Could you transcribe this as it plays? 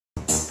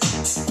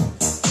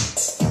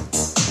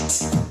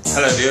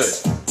Hello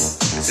viewers,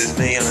 this is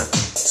me on a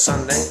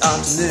Sunday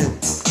afternoon,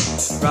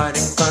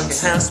 writing funky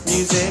house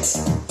music.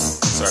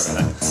 Sorry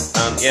about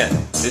that. Yeah,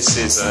 this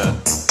is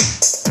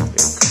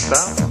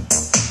start.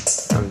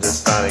 I'm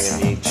just starting a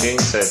new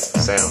tune, so it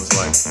sounds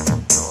like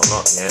not a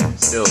lot yet.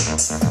 Still,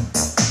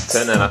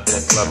 turn that up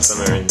in a club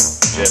somewhere in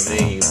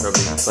Germany, you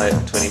probably play it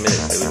for 20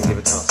 minutes, they wouldn't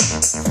give a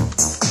toss.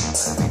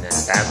 I don't mean that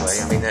in a bad way,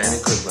 I mean that in a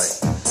good way.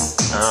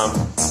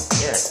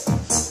 Yeah.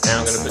 Now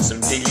I'm going to put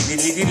some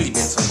diddly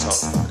bits on top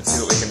and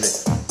see what we can do.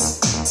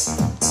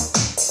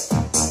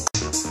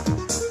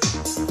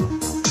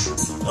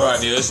 Alright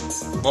viewers,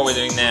 what we're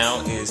doing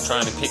now is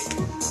trying to pick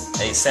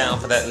a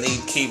sound for that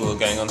lead keyboard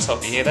going on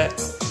top. You hear that?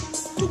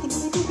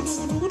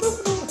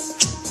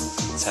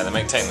 That's how they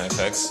make techno,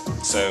 folks.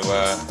 So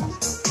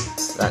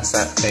that's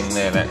that thing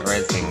there, that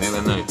red thing. They're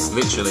the notes,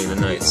 literally the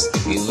notes.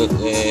 If you look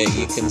there,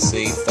 you can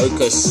see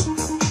focus.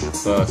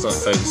 Well, it's not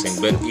focusing,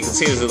 but you can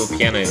see there's a little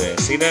piano there.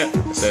 See that?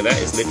 So that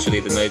is literally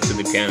the notes of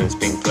the piano that's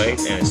being played,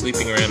 and it's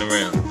looping around and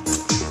around.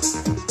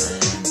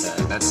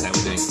 And that's how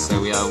we're doing it. So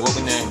what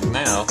we're doing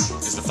now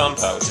is the fun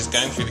part, which is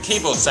going through the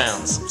keyboard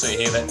sounds. So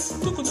you hear that?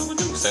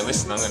 So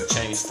listen, I'm going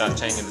to start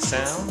changing the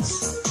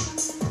sounds.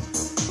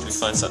 Till we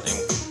find something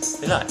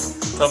we like.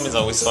 The problem is I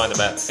always find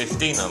about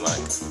 15 I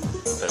like.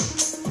 But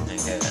there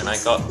you go. And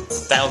I got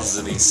thousands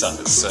of these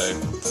suckers, so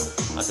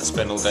I could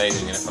spend all day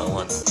doing it if I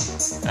want.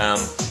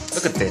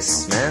 Look at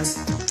this, man.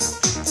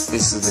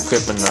 This is the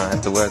equipment I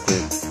have to work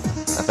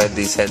with. I've had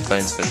these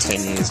headphones for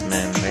 10 years,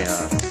 man. They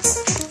are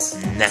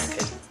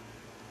knackered.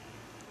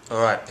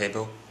 Alright,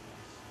 people.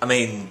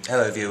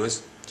 Hello,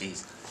 viewers.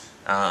 Jeez.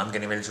 I'm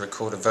getting ready to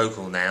record a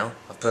vocal now.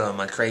 I've put on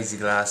my crazy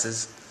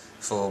glasses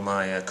for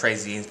my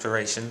crazy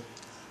inspiration.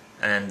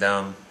 And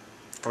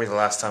probably the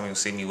last time you'll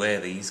see me wear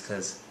these,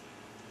 because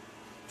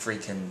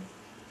freaking...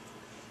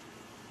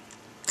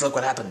 Look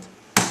what happened.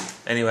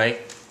 Anyway,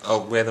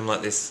 I'll wear them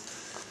like this.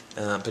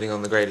 I'm putting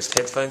on the greatest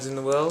headphones in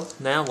the world.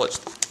 Now watch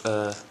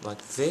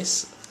like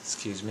this.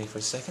 Excuse me for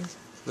a second.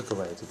 Look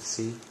away, did you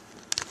see?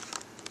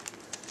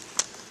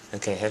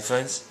 Okay,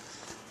 headphones.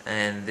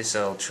 And this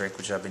old trick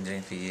which I've been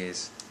doing for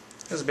years.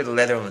 There's a bit of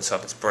leather on the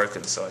top, it's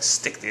broken, so I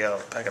stick the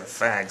old packet of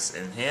fags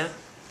in here.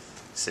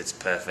 Sits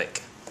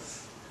perfect.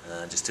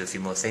 Just do a few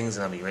more things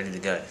and I'll be ready to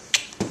go.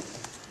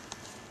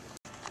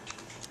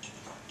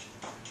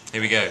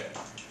 Here we go.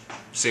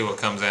 See what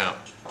comes out.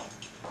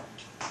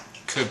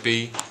 Could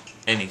be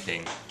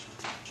anything.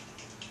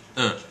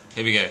 Here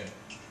we go.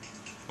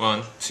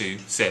 1, 2,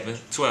 7,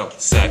 12.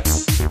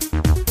 Sex.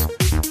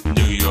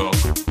 New York.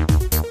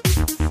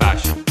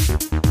 Fashion.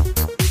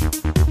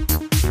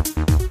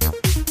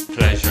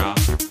 Pleasure.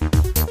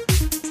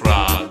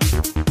 Prague.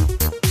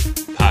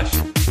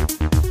 Passion.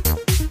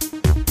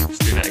 Let's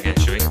do that again,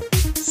 shall we?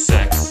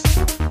 Sex.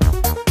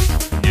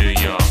 New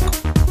York.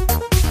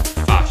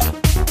 Fashion.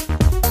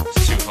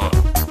 It's too hot.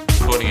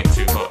 Recording it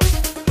too hot.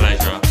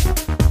 Pleasure.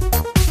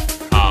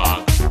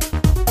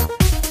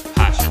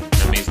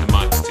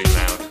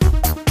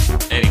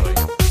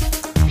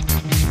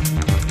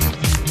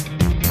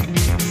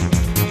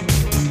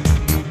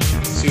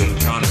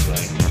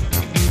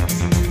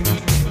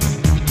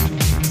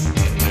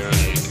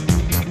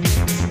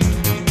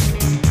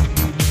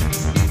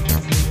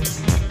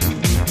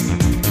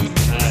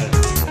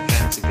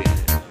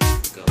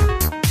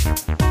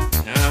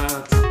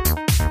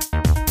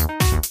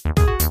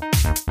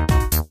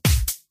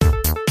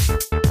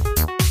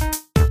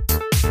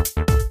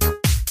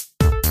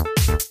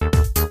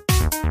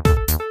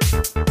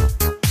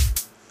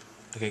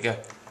 Okay, go.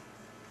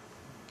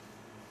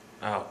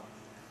 Oh,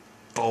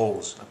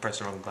 balls. I pressed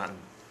the wrong button.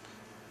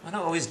 I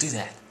don't always do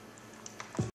that.